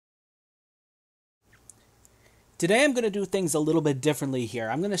Today I'm going to do things a little bit differently here.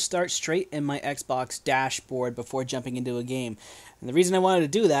 I'm going to start straight in my Xbox dashboard before jumping into a game. And the reason I wanted to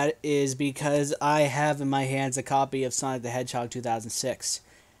do that is because I have in my hands a copy of Sonic the Hedgehog 2006.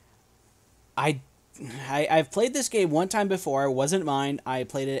 I've played this game one time before. It wasn't mine. I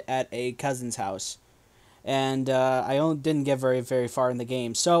played it at a cousin's house. And didn't get very far in the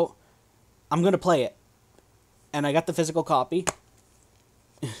game. So I'm going to play it. And I got the physical copy.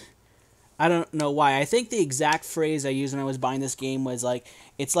 I don't know why. I think the exact phrase I used when I was buying this game was like,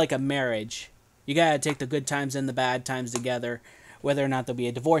 it's like a marriage. You gotta take the good times and the bad times together. Whether or not there'll be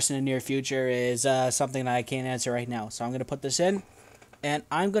a divorce in the near future is something that I can't answer right now. So I'm gonna put this in, and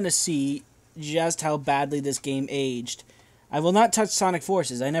I'm gonna see just how badly this game aged. I will not touch Sonic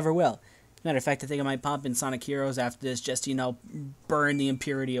Forces. I never will. Matter of fact, I think I might pop in Sonic Heroes after this, just, you know, burn the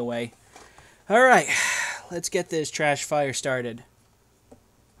impurity away. Alright, let's get this trash fire started.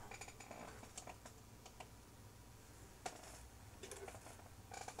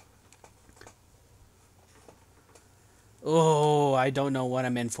 Oh, I don't know what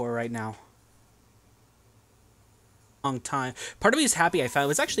I'm in for right now. Long time. Part of me is happy I found it. It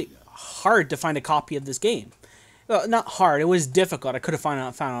was actually hard to find a copy of this game. Well, not hard. It was difficult. I could have found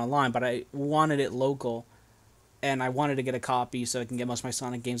it online, but I wanted it local. And I wanted to get a copy so I can get most of my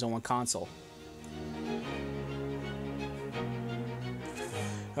Sonic games on one console.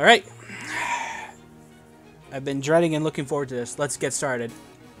 Alright. I've been dreading and looking forward to this. Let's get started.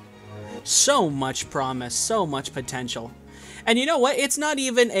 So much promise, so much potential. And you know what? It's not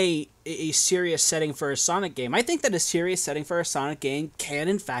even a serious setting for a Sonic game. I think that a serious setting for a Sonic game can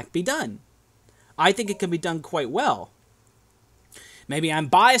in fact be done. I think it can be done quite well. Maybe I'm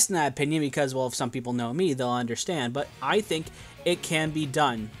biased in that opinion because, well, if some people know me, they'll understand. But I think it can be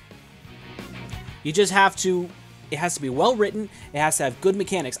done. You just have to... It has to be well written. It has to have good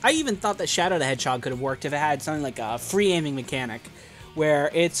mechanics. I even thought that Shadow the Hedgehog could have worked if it had something like a free aiming mechanic, where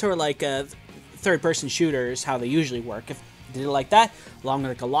it's sort of like a third-person shooters, how they usually work. If they did it like that, along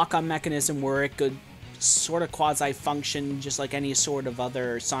with like a lock-on mechanism where it could sort of quasi-function just like any sort of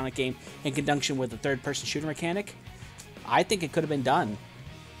other Sonic game in conjunction with a third-person shooter mechanic, I think it could have been done.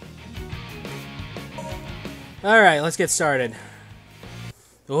 Alright, let's get started.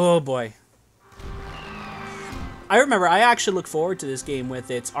 Oh boy. I remember I actually look forward to this game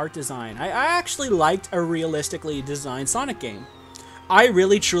with its art design. I actually liked a realistically designed Sonic game. I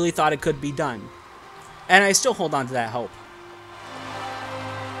really truly thought it could be done. And I still hold on to that hope.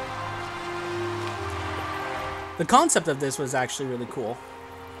 The concept of this was actually really cool.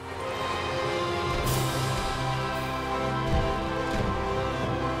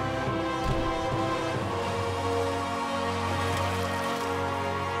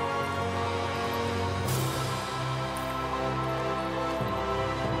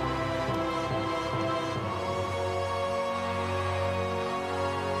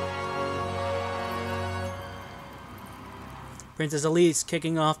 Princess Elise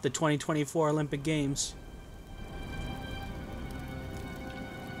kicking off the 2024 Olympic Games.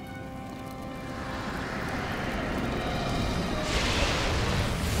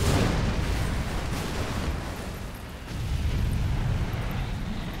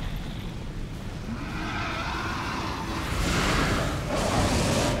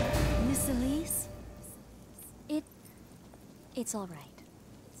 Miss Elise? It's all right.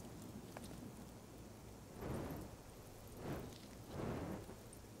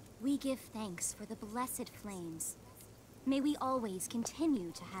 We give thanks for the blessed flames. May we always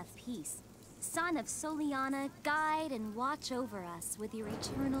continue to have peace. Son of Soliana, guide and watch over us with your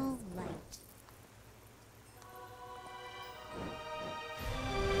eternal light.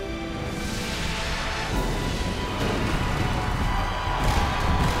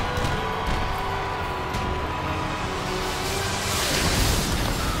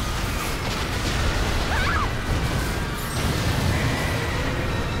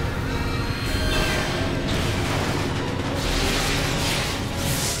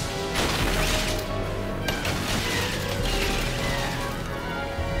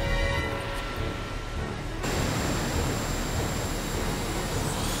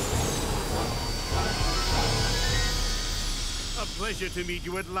 Pleasure to meet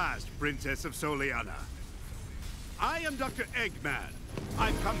you at last, Princess of Soliana. I am Dr. Eggman.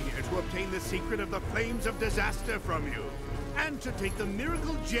 I've come here to obtain the secret of the flames of disaster from you, and to take the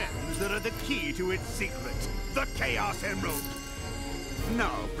miracle gems that are the key to its secret, the Chaos Emerald.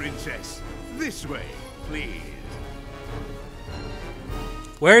 Now, Princess, this way, please.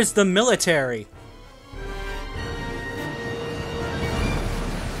 Where's the military?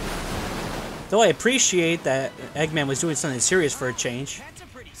 Though I appreciate that Eggman was doing something serious for a change. That's a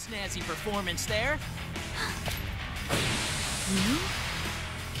pretty snazzy performance there. You?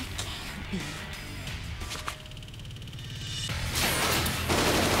 It can't be.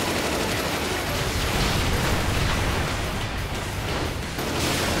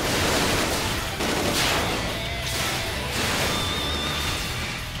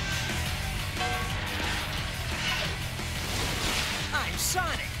 I'm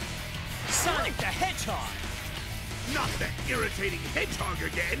Sonic! Sonic the Hedgehog! Not that irritating hedgehog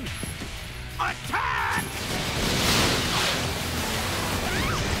again! Attack!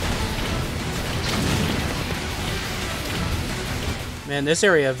 Man, this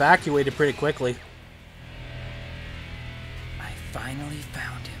area evacuated pretty quickly. I finally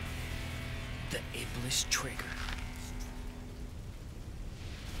found him. The Iblis Trigger.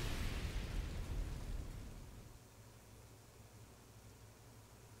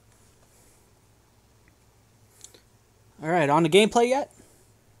 Alright, on the gameplay yet?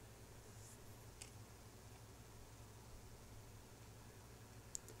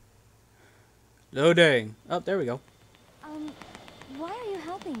 Loading. Oh, there we go. Why are you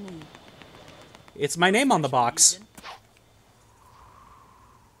helping me? It's my name on the box.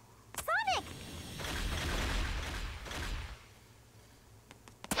 Sonic!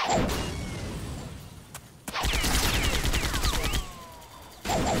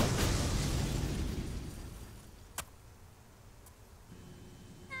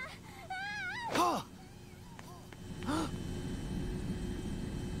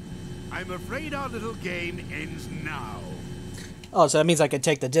 I'm afraid our little game ends now. Oh, so that means I can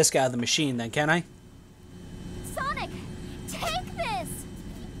take the disc out of the machine then, can I? Sonic! Take this!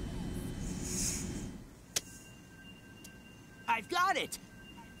 I've got it!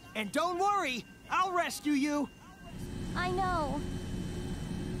 And don't worry, I'll rescue you! I know.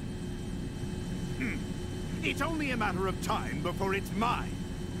 It's only a matter of time before it's mine.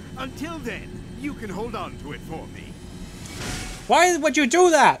 Until then, you can hold on to it for me. Why would you do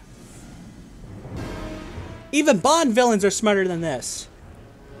that? Even Bond villains are smarter than this.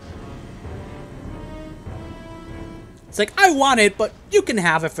 It's like, I want it, but you can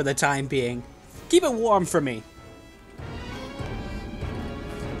have it for the time being. Keep it warm for me.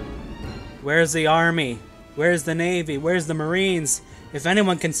 Where's the Army? Where's the Navy? Where's the Marines? If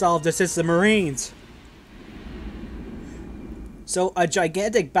anyone can solve this, it's the Marines. So, a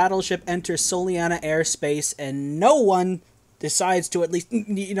gigantic battleship enters Soliana airspace, and no one decides to at least,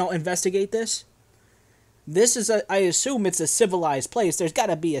 investigate this? This is I assume it's a civilized place. There's got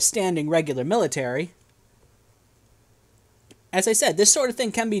to be a standing regular military. As I said, this sort of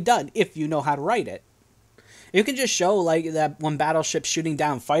thing can be done if you know how to write it. You can just show, like, that one battleship shooting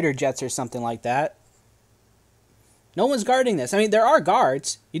down fighter jets or something like that. No one's guarding this. I mean, there are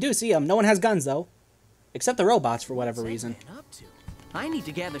guards. You do see them. No one has guns, though. Except the robots, for whatever reason. What's that man up to? I need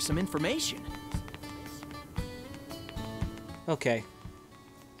to gather some information. Okay.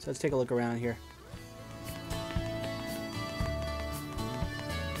 So let's take a look around here.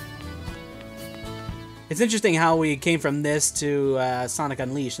 It's interesting how we came from this to Sonic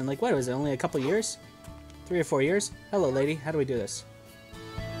Unleashed. And like, what was it, only a couple years? 3 or 4 years? Hello, lady. How do we do this?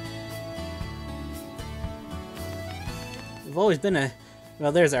 We've always been a...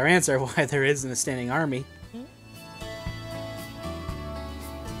 Well, there's our answer why there isn't a standing army.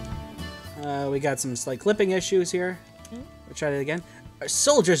 We got some slight clipping issues here. We'll try it again. Our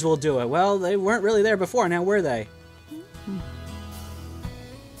soldiers will do it. Well, they weren't really there before. Now, were they?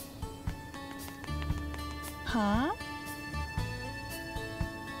 Huh?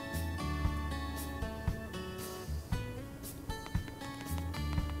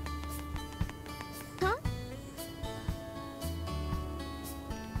 Huh?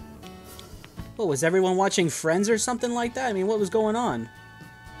 What, was everyone watching Friends or something like that? I mean, what was going on?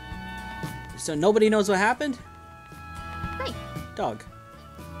 So nobody knows what happened? Great. Dog.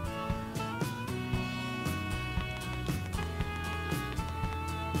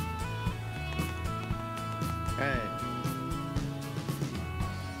 Hey.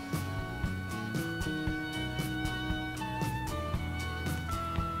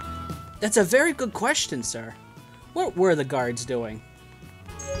 That's a very good question, sir. What were the guards doing?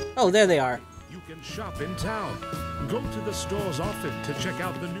 Oh, there they are. You can shop in town. Go to the stores often to check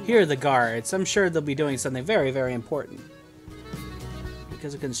out the new... Here are the guards. I'm sure they'll be doing something very, very important.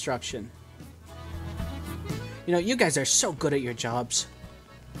 Because of construction. You know, you guys are so good at your jobs.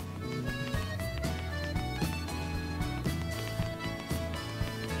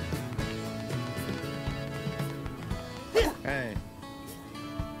 Hey.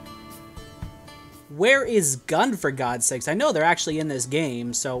 Where is Gun, for God's sakes? I know they're actually in this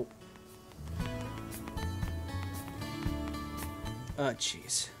game, so... Oh,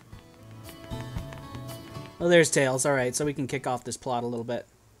 jeez. Oh, there's Tails. Alright, so we can kick off this plot a little bit.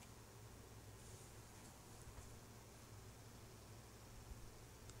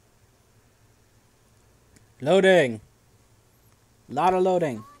 Loading. Lot of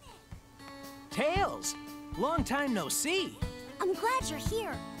loading. Tails, long time no see. I'm glad you're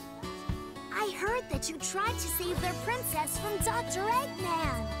here. I heard that you tried to save their princess from Dr.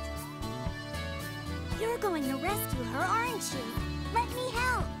 Eggman. You're going to rescue her, aren't you? Let me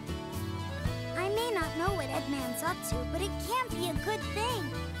help. I may not know what Eggman's up to, but it can't be a good thing.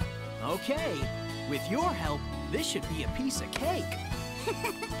 Okay, with your help, this should be a piece of cake.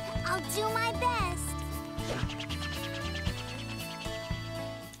 I'll do my best.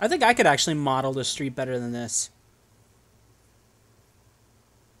 I think I could actually model the street better than this.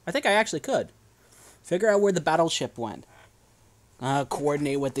 I think I actually could. Figure out where the battleship went.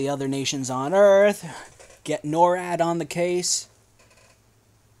 Coordinate with the other nations on Earth. Get NORAD on the case.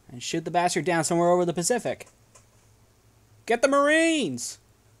 And shoot the bastard down somewhere over the Pacific. Get the Marines!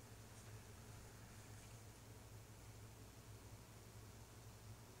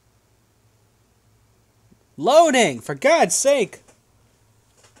 Loading! For God's sake!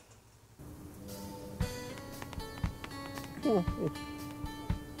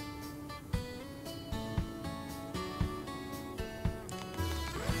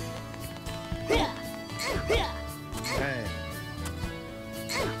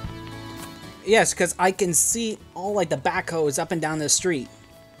 Yes, because I can see all like the backhoes up and down the street.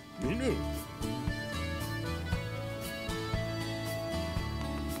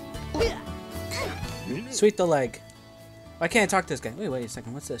 Sweet the leg. Why can't I talk to this guy? Wait a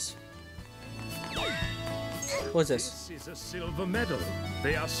second. What's this? What's this? This is a silver medal.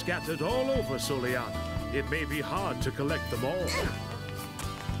 They are scattered all over Soliana. It may be hard to collect them all.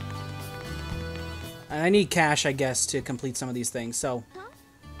 I need cash, I guess, to complete some of these things, so...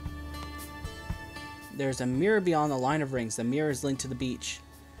 There's a mirror beyond the line of rings. The mirror is linked to the beach.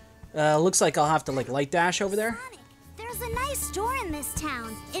 Looks like I'll have to, like, light dash over there. Sonic, there's a nice store in this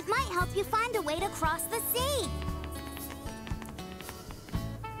town. It might help you find a way to cross the sea.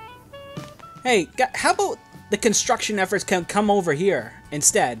 Hey, how about the construction efforts can come over here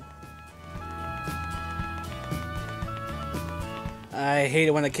instead? I hate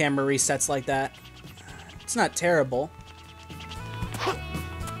it when the camera resets like that. It's not terrible.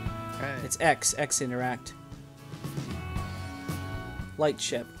 It's X interact. Light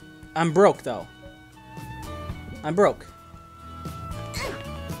ship. I'm broke though. I'm broke.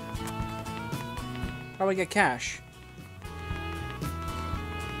 How do I get cash?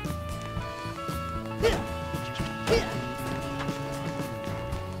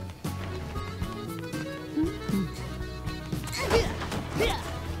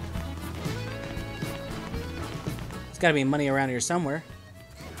 There's gotta be money around here somewhere.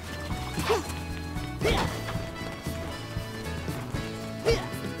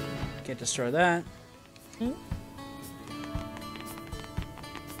 Can't destroy that.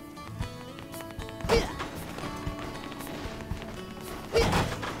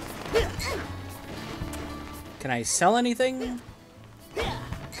 Can I sell anything? Can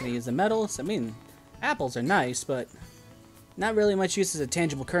I use the metals? I mean, apples are nice, but not really much use as a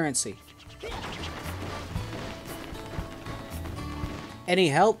tangible currency. Any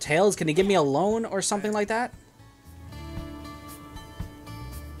help? Tails, can you give me a loan or something like that?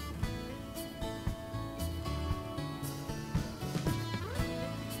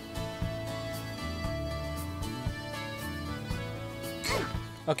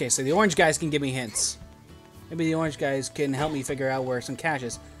 Okay, so the orange guys can give me hints. Maybe the orange guys can help me figure out where some cash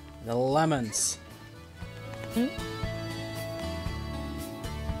is. The lemons.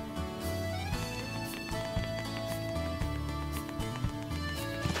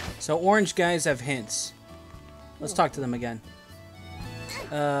 So orange guys have hints. Let's talk to them again.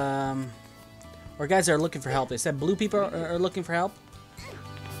 Or guys that are looking for help. They said blue people are looking for help.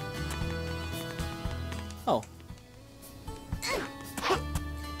 Oh.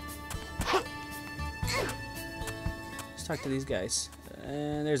 Let's talk to these guys.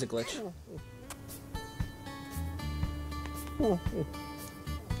 And there's a glitch. Can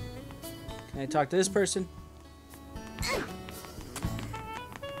I talk to this person?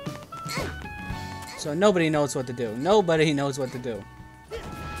 So nobody knows what to do. Nobody knows what to do.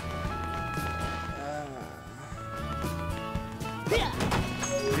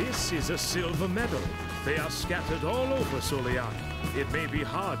 This is a silver medal. They are scattered all over Soliana. It may be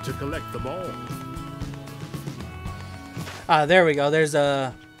hard to collect them all. Ah, there we go. There's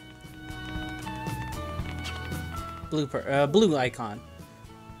a blue icon.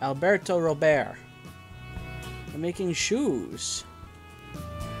 Alberto Robert. They're making shoes.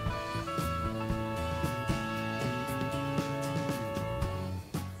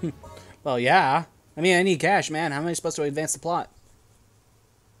 Well, yeah. I mean, I need cash, man. How am I supposed to advance the plot?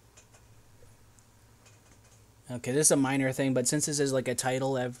 Okay, this is a minor thing, but since this is like a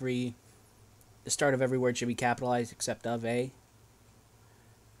title, the start of every word should be capitalized except of a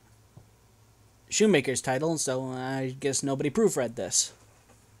Shoemaker's title, so I guess nobody proofread this.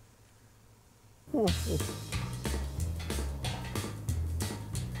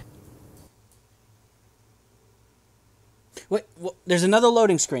 Wait, there's another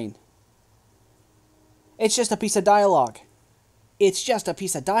loading screen. It's just a piece of dialogue. It's just a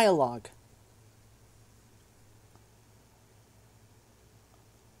piece of dialogue.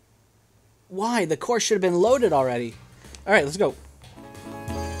 Why? The course should have been loaded already. Alright, let's go.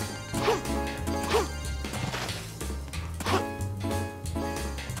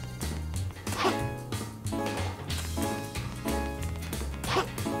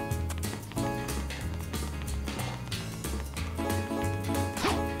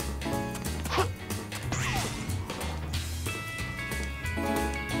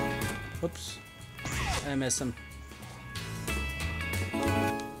 Whoops. I missed him.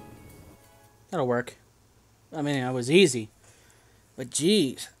 That'll work. I mean, it was easy. But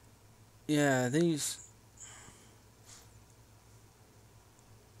geez. Yeah, these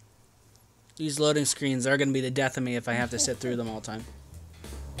loading screens are going to be the death of me if I have to sit through them all the time.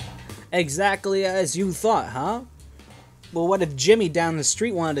 Exactly as you thought, huh? Well, what if Jimmy down the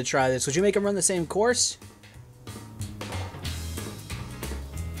street wanted to try this? Would you make him run the same course?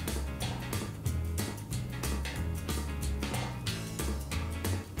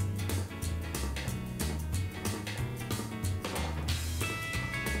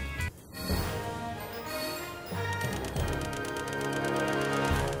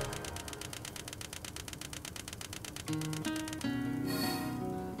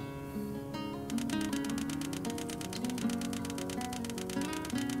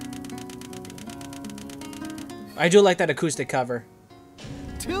 I do like that acoustic cover.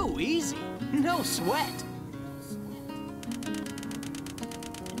 Too easy. No sweat.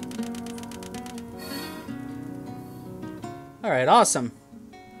 Alright, awesome.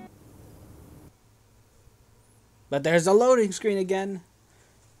 But there's a loading screen again.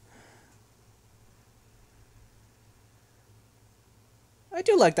 I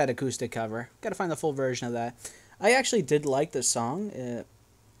do like that acoustic cover. Gotta find the full version of that. I actually did like the song,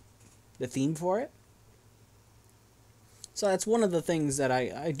 the theme for it. So that's one of the things that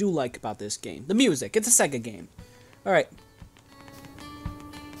I do like about this game. The music. It's a Sega game. Alright.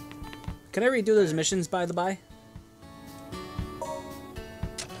 Can I redo those missions, by the by?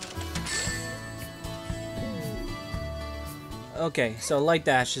 Okay, so Light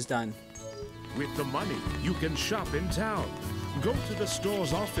Dash is done. With the money, you can shop in town. Go to the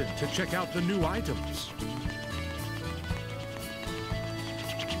stores often to check out the new items.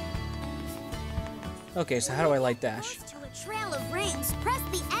 Okay, so how do I Light Dash? To a trail of rings, press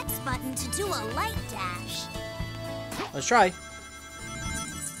the X button to do a light dash. Let's try.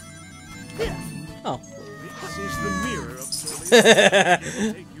 Oh. This is the mirror of Soleil. It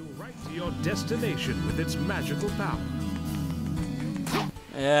will take you right to your destination with its magical power.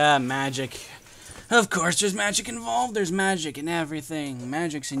 Yeah, magic. Of course, there's magic involved. There's magic in everything.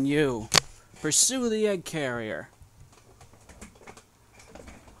 Magic's in you. Pursue the egg carrier.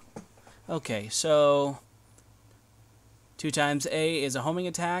 Okay, so 2 times A is a homing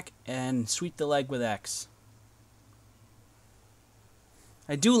attack, and sweep the leg with X.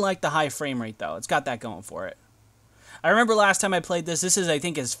 I do like the high frame rate, though. It's got that going for it. I remember last time I played this, I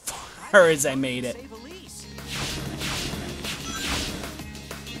think, as far as I made it.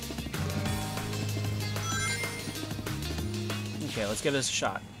 Okay, let's give this a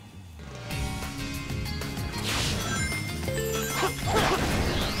shot.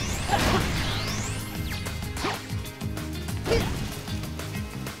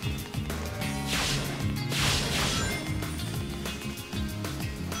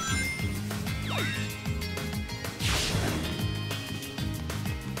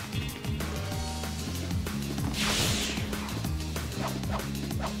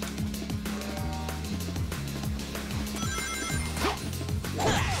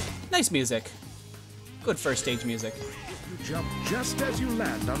 Nice music. Good first stage music. If you jump just as you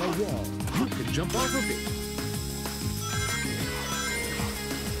land on a wall, you can jump off of it.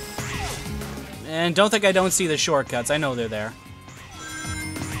 And don't think I don't see the shortcuts. I know they're there.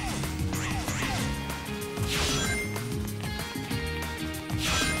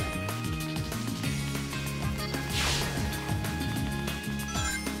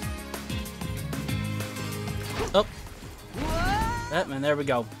 Oh. Yep, and there we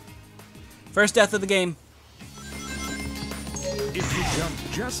go. First death of the game. If you jump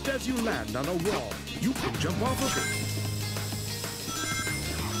just as you land on a wall, you can jump off of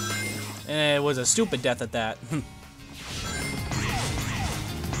it. It was a stupid death at that.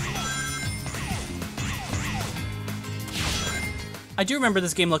 I do remember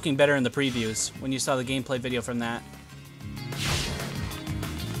this game looking better in the previews when you saw the gameplay video from that.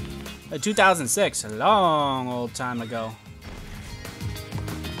 2006, a long old time ago.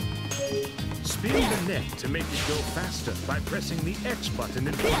 Spin the net to make it go faster by pressing the X button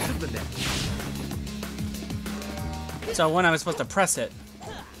in front of the net. So when I was supposed to press it.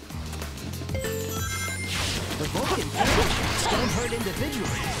 The Vulcan attacks don't hurt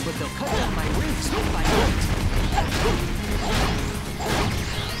individually, but they'll cut down my rings bit by bit.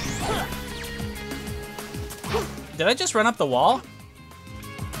 Did I just run up the wall?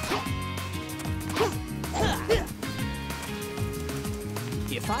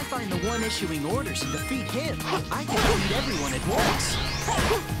 If I find the one issuing orders and defeat him, I can defeat everyone at once.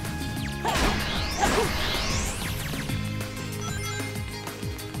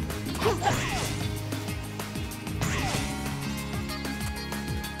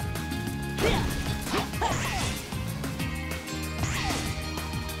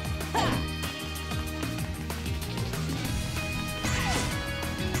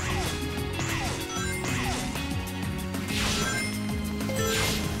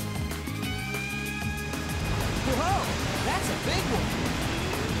 Whoa, that's a big one.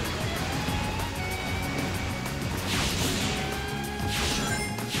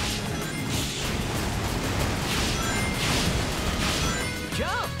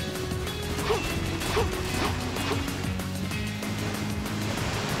 Jump!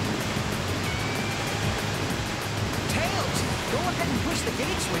 Tails, go ahead and push the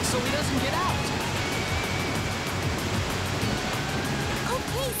gate switch so he doesn't get out.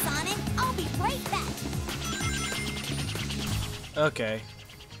 Okay, Sonic, I'll be right back. Okay.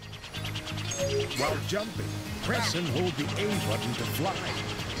 While jumping, press and hold the A button to fly.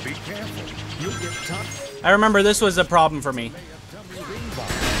 Be careful, you'll get tough. I remember this was a problem for me. Lay a dummy ring bomb.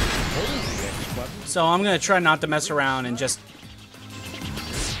 Hold the X button. So I'm gonna try not to mess around and just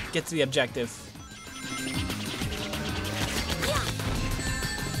get to the objective.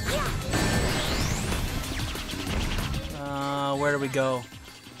 Where do we go?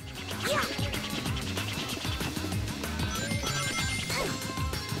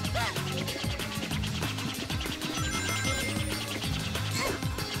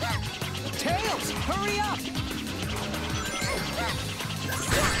 Tails, hurry up!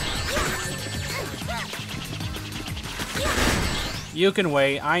 You can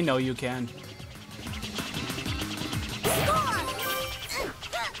wait. I know you can.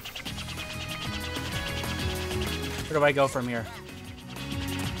 Where do I go from here?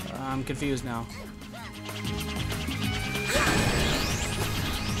 I'm confused now.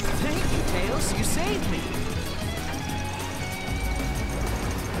 Thank you, Tails. You saved me.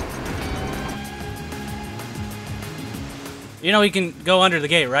 You know, we can go under the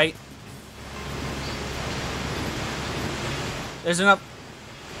gate, right? There's enough.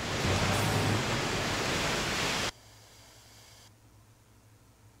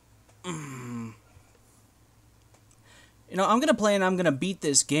 You know, I'm gonna play and I'm gonna beat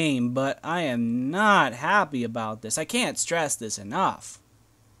this game, but I am not happy about this. I can't stress this enough.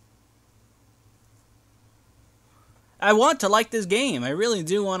 I want to like this game. I really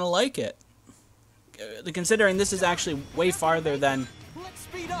do want to like it. Considering this is actually way farther than... Let's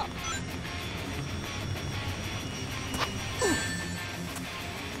speed up.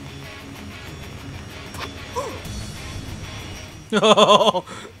 Oh,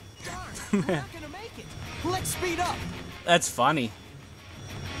 We're not gonna make it. Let's speed up. that's funny.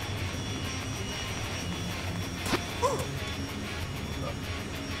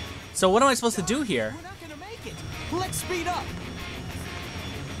 So what am I supposed to do here? We're not gonna make it. Let's speed up.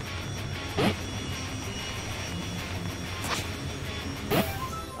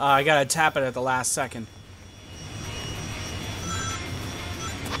 I gotta tap it at the last second.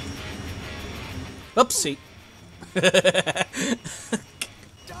 Oopsie.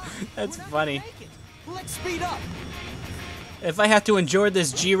 That's funny. Let's speed up. If I have to endure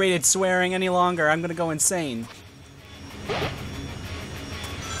this G-rated swearing any longer, I'm gonna go insane.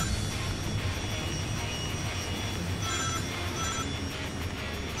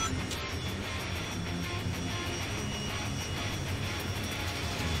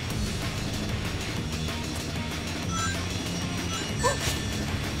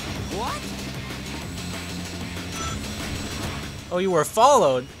 What? Oh, you were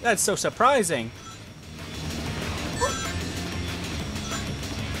followed? That's so surprising.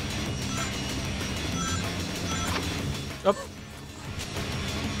 Oh.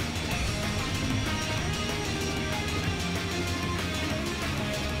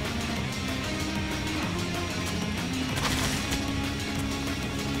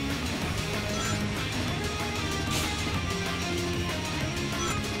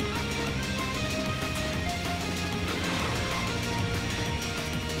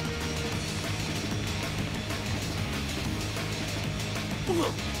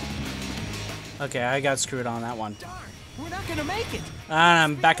 Okay, I got screwed on that one. Darn, we're not gonna make it.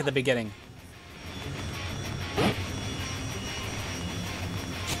 I'm back at the beginning.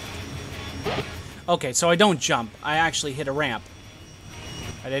 Okay, so I don't jump. I actually hit a ramp.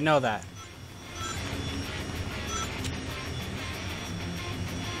 I didn't know that.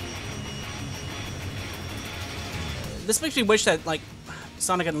 This makes me wish that, like,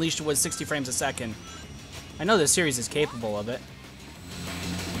 Sonic Unleashed was 60 frames a second. I know this series is capable of it.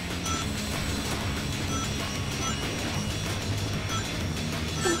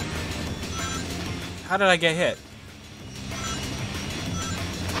 How did I get hit?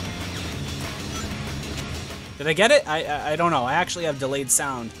 Did I get it? I don't know. I actually have delayed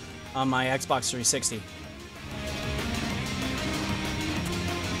sound on my Xbox 360.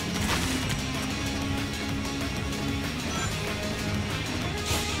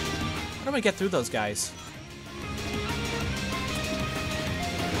 How do I get through those guys?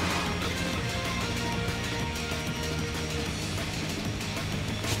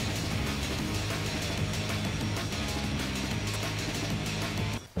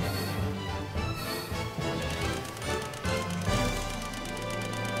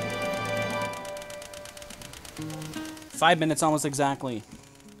 Five minutes almost exactly.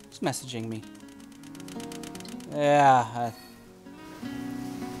 Who's messaging me? Yeah.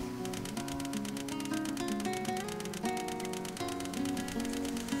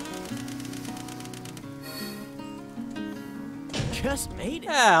 Just made it.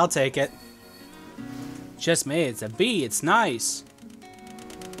 Yeah, I'll take it. Just made it. It's a B. It's nice.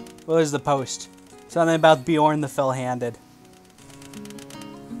 What was the post? Something about Bjorn the Fell-Handed.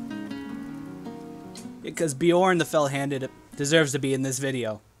 Because Bjorn the Fell-Handed deserves to be in this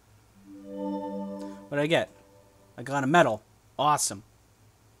video. What did I get? I got a medal. Awesome.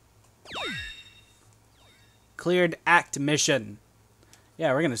 Cleared act mission.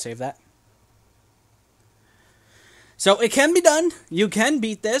 Yeah, we're gonna save that. So it can be done. You can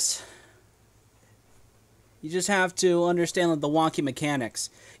beat this. You just have to understand the wonky mechanics.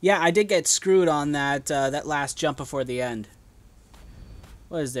 Yeah, I did get screwed on that that last jump before the end.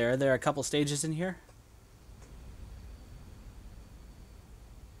 What is there? Are there a couple stages in here?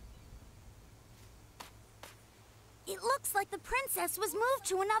 It looks like the princess was moved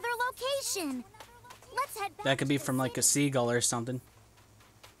to another location. Let's head back. That could be to from the like a city. seagull or something.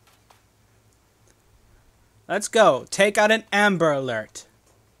 Let's go. Take out an Amber Alert.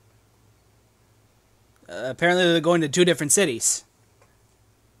 Apparently they're going to two different cities.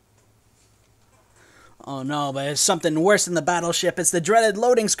 Oh no, but it's something worse than the battleship. It's the dreaded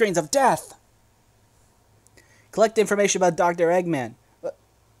loading screens of death. Collect information about Dr. Eggman.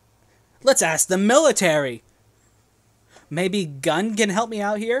 Let's ask the military. Maybe Gun can help me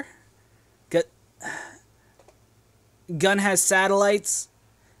out here? Gun has satellites.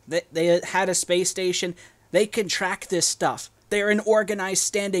 They had a space station. They can track this stuff. They're an organized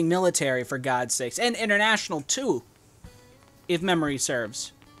standing military, for God's sakes. And international, too. If memory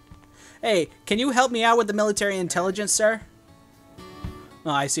serves. Hey, can you help me out with the military intelligence, sir?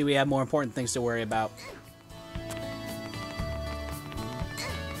 Oh, I see we have more important things to worry about.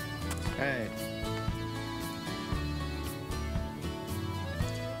 Hey.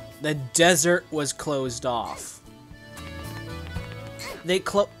 The desert was closed off. They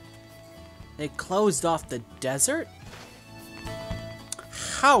closed off the desert?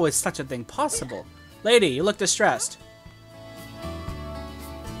 How is such a thing possible? Lady, you look distressed.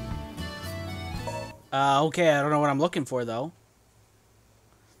 Okay, I don't know what I'm looking for, though.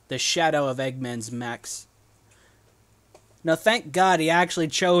 The shadow of Eggman's mechs. Now, thank God he actually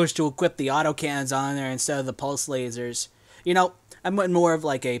chose to equip the autocannons on there instead of the pulse lasers. You know, I'm more of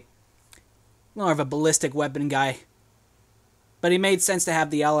a ballistic weapon guy. But it made sense to have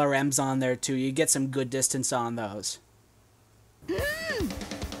the LRMs on there, too. You get some good distance on those.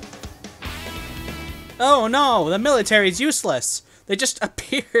 Oh, no! The military's useless! They just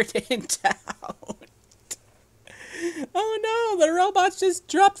appeared in town. Oh, no! The robots just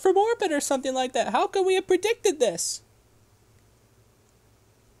dropped from orbit or something like that. How could we have predicted this?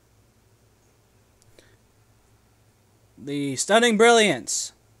 The stunning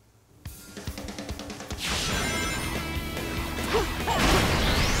brilliance.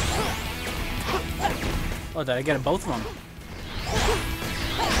 Oh, did I get both of them?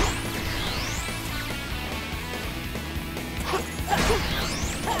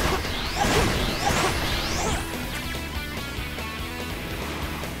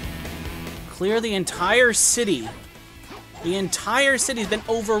 Clear the entire city. The entire city's been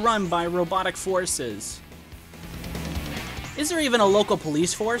overrun by robotic forces. Is there even a local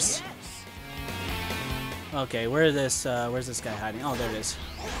police force? Okay, where's this guy hiding? Oh, there it is.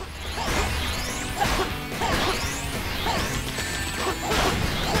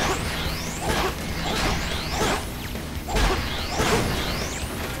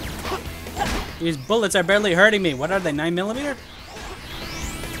 These bullets are barely hurting me. What are they, 9mm?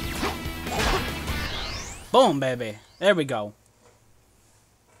 Boom, baby. There we go.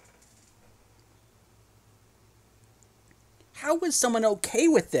 How was someone okay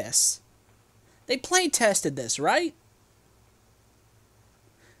with this? They play tested this, right?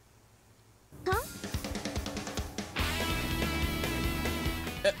 Huh?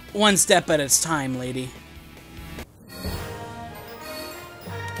 One step at a time, lady.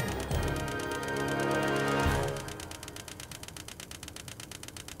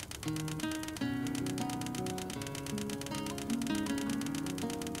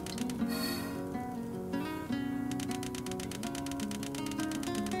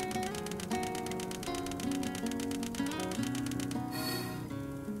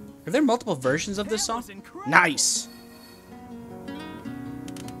 Are there multiple versions of this song? Nice!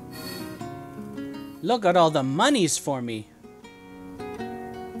 Look at all the monies for me.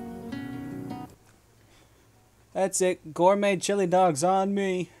 That's it. Gourmet chili dogs on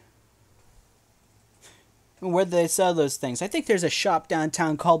me. Where do they sell those things? I think there's a shop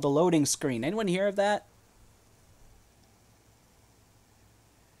downtown called the Loading Screen. Anyone hear of that?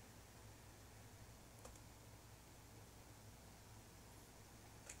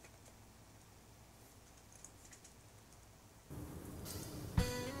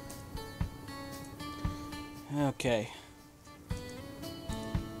 Okay.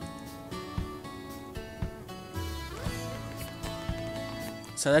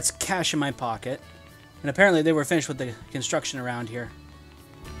 So that's cash in my pocket. And apparently they were finished with the construction around here.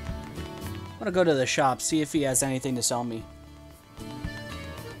 I'm gonna go to the shop, see if he has anything to sell me.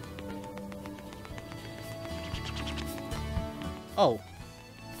 Oh.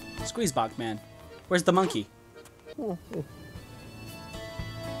 Squeezebox man. Where's the monkey?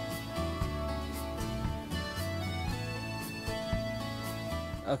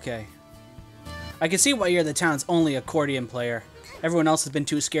 Okay. I can see why you're the town's only accordion player. Everyone else has been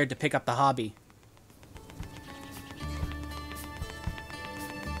too scared to pick up the hobby.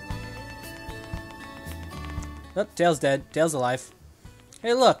 Oh, Tail's dead. Tail's alive.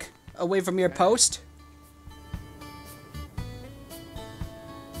 Hey, look! Away from your post?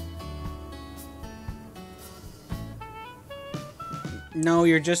 No,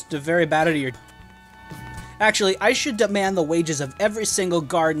 you're just very bad at your... Actually, I should demand the wages of every single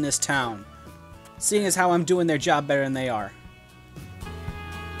guard in this town, seeing as how I'm doing their job better than they are.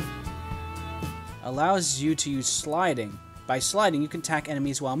 Allows you to use sliding. By sliding, you can attack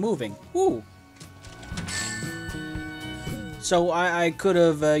enemies while moving. Woo! So I could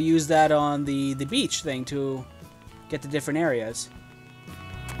have used that on the beach thing to get to different areas.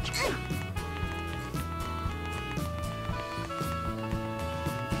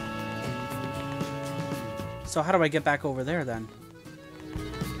 So how do I get back over there then?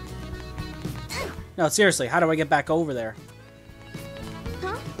 No, seriously, how do I get back over there?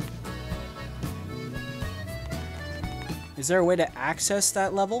 Huh? Is there a way to access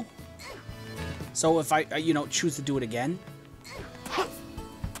that level? So if I, you know, choose to do it again?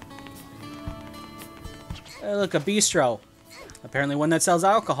 Hey, look, a bistro. Apparently one that sells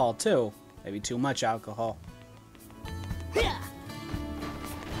alcohol, too. Maybe too much alcohol.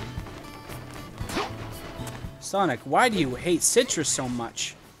 Sonic, why do you hate citrus so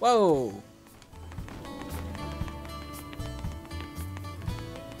much? Whoa!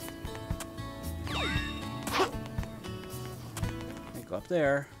 Go up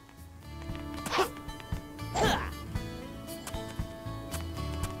there.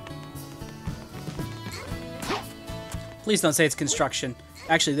 Please don't say it's construction.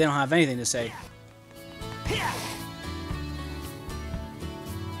 Actually, they don't have anything to say.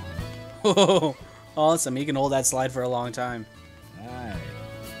 Oh, awesome. He can hold that slide for a long time. Aye.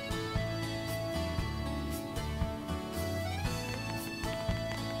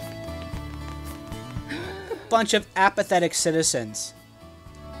 Bunch of apathetic citizens.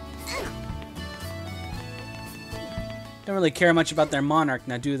 Don't really care much about their monarch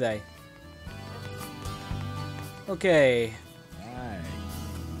now, do they? Okay. Aye.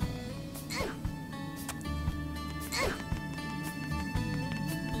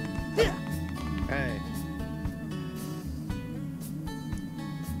 Hey.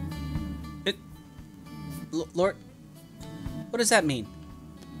 Lord, what does that mean?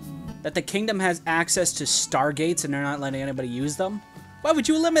 That the kingdom has access to stargates and they're not letting anybody use them? Why would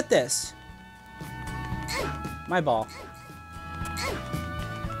you limit this? My ball.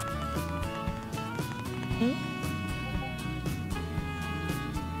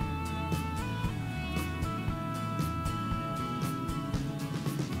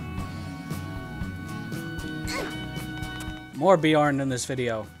 More Bjorn in this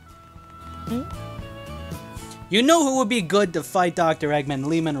video. You know who would be good to fight Dr. Eggman?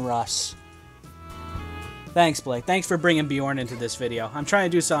 Lehman Russ. Thanks, Blake. Thanks for bringing Bjorn into this video. I'm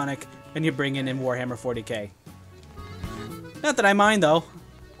trying to do Sonic, and you're bringing in Warhammer 40k. Not that I mind, though.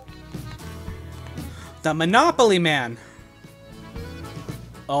 The Monopoly Man.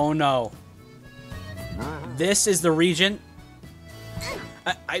 Oh, no. This is the Regent.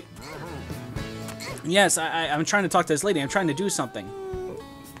 Yes, I'm trying to talk to this lady. I'm trying to do something.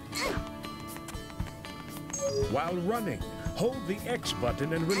 While running, hold the X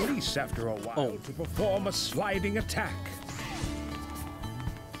button and release after a while to perform a sliding attack.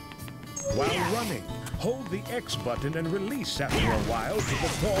 While running, hold the X button and release after a while to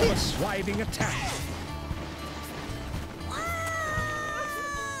perform a sliding attack.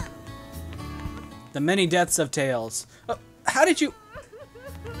 The many deaths of Tails. Oh, how did you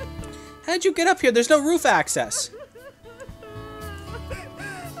get up here? There's no roof access.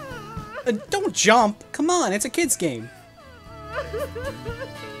 Don't jump. Come on, it's a kid's game.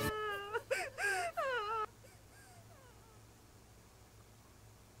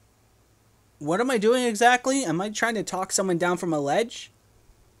 What am I doing exactly? Am I trying to talk someone down from a ledge?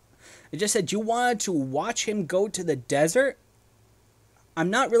 It just said you wanted to watch him go to the desert? I'm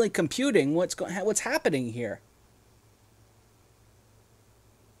not really computing what's happening here.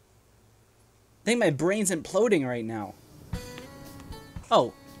 I think my brain's imploding right now.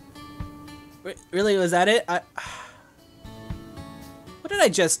 Oh. Really? Was that it? What did I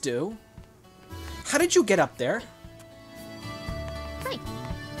just do? How did you get up there? Right.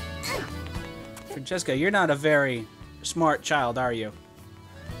 Francesca, you're not a very smart child, are you?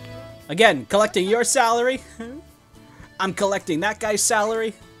 Again, collecting your salary? I'm collecting that guy's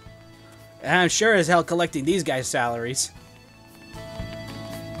salary. And I'm sure as hell collecting these guys' salaries.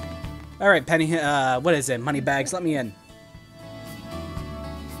 Alright, Penny, what is it? Moneybags, let me in.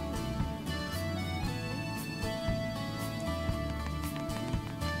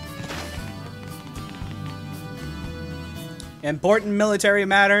 Important military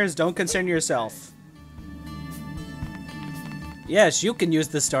matters, don't concern yourself. Yes, you can use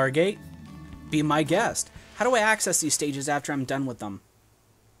the Stargate. Be my guest. How do I access these stages after I'm done with them?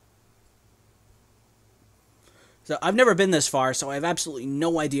 So, I've never been this far, so I have absolutely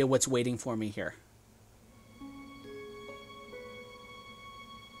no idea what's waiting for me here.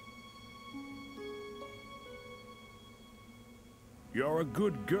 You're a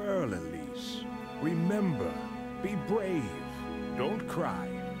good girl, Elise. Remember, be brave. Don't cry,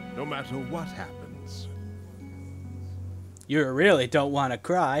 no matter what happens. You really don't want to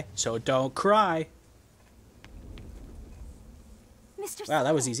cry, so don't cry. Mr. Wow,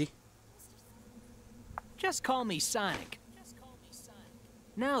 that was Soul. easy. Just call me Sonic.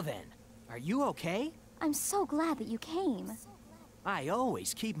 Now then, are you okay? I'm so glad that you came. I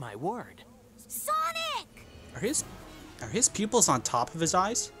always keep my word. Sonic! Are his pupils on top of his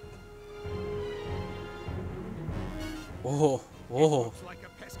eyes? Whoa, whoa. Looks like a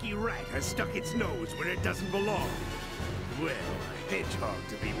pesky rat has stuck its nose where it doesn't belong. Well, a hedgehog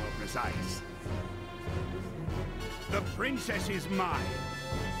to be more precise. The princess is mine.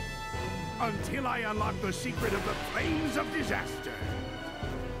 Until I unlock the secret of the flames of disaster.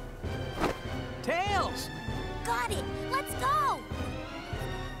 Tails! Got it! Let's go!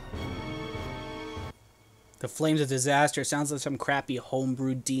 The Flames of Disaster sounds like some crappy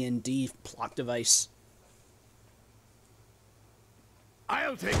homebrew D&D plot device.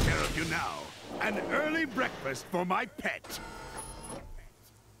 I'll take care of you now. An early breakfast for my pet.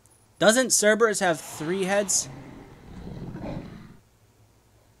 Doesn't Cerberus have 3 heads?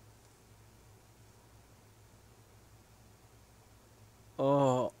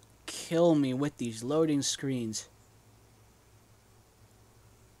 Oh, kill me with these loading screens.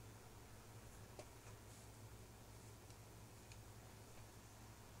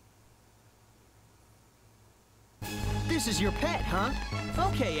 This is your pet, huh?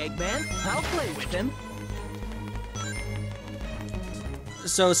 Okay, Eggman, I'll play with him.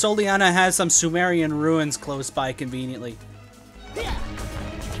 So Soliana has some Sumerian ruins close by conveniently.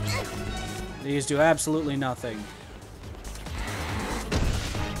 These do absolutely nothing.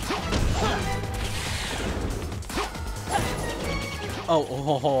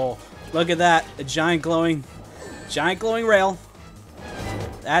 Oh, look at that. A giant glowing rail.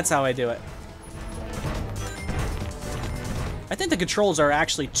 That's how I do it. I think the controls are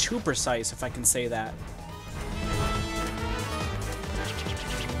actually too precise, if I can say that.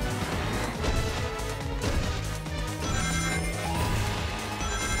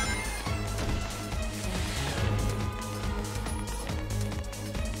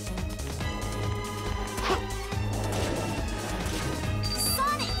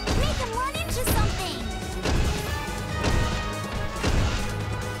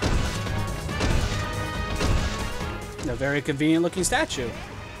 a very convenient looking statue.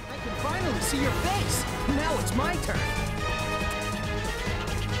 I can finally see your face. Now it's my turn.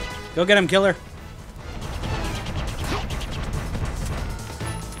 Go get him, killer.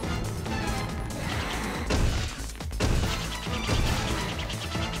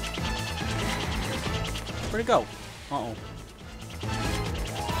 Where'd it go? Uh-oh.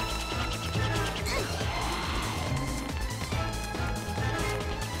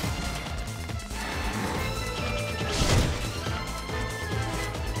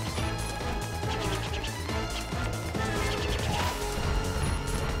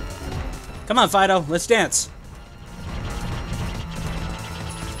 Come on, Fido, let's dance.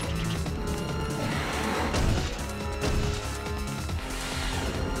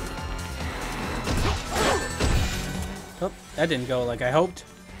 Oh, that didn't go like I hoped.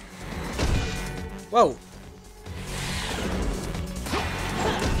 Whoa.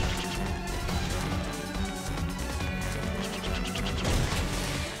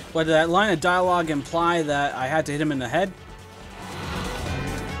 But did that line of dialogue imply that I had to hit him in the head?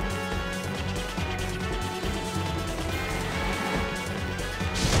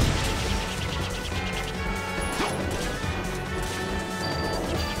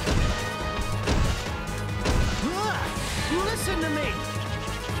 Listen to me.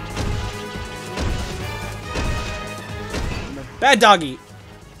 Bad doggy.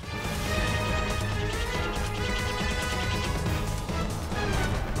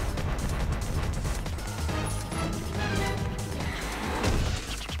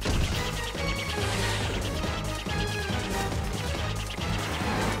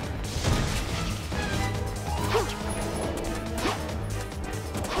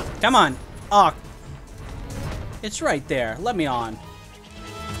 Come on. Oh. It's right there. Let me on.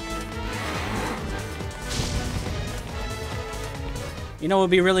 You know what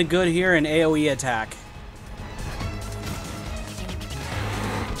would be really good here? An AoE attack.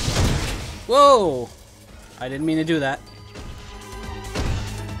 Whoa! I didn't mean to do that.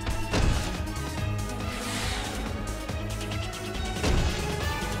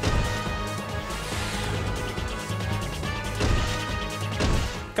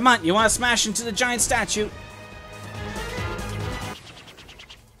 Come on, you want to smash into the giant statue?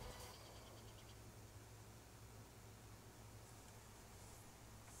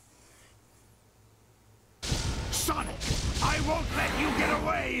 Sonic, I won't let you get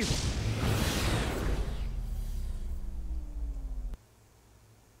away!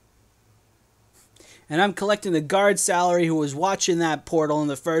 And I'm collecting the guard salary who was watching that portal in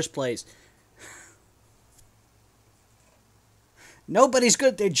the first place. Nobody's good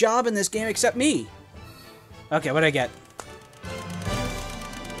at their job in this game except me. Okay, what'd I get?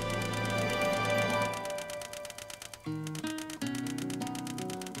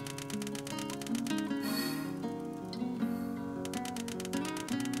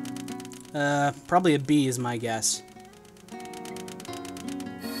 Probably a B is my guess.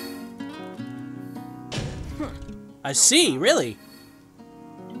 A C, really?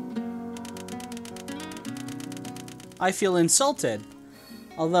 I feel insulted.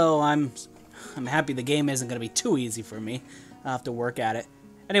 Although I'm happy the game isn't going to be too easy for me. I'll have to work at it.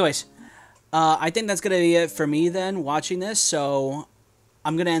 Anyways, I think that's going to be it for me then, watching this. So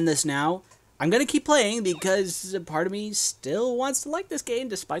I'm going to end this now. I'm going to keep playing because a part of me still wants to like this game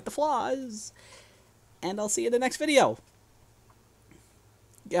despite the flaws. And I'll see you in the next video.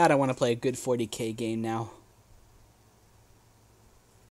 God, I want to play a good 40K game now.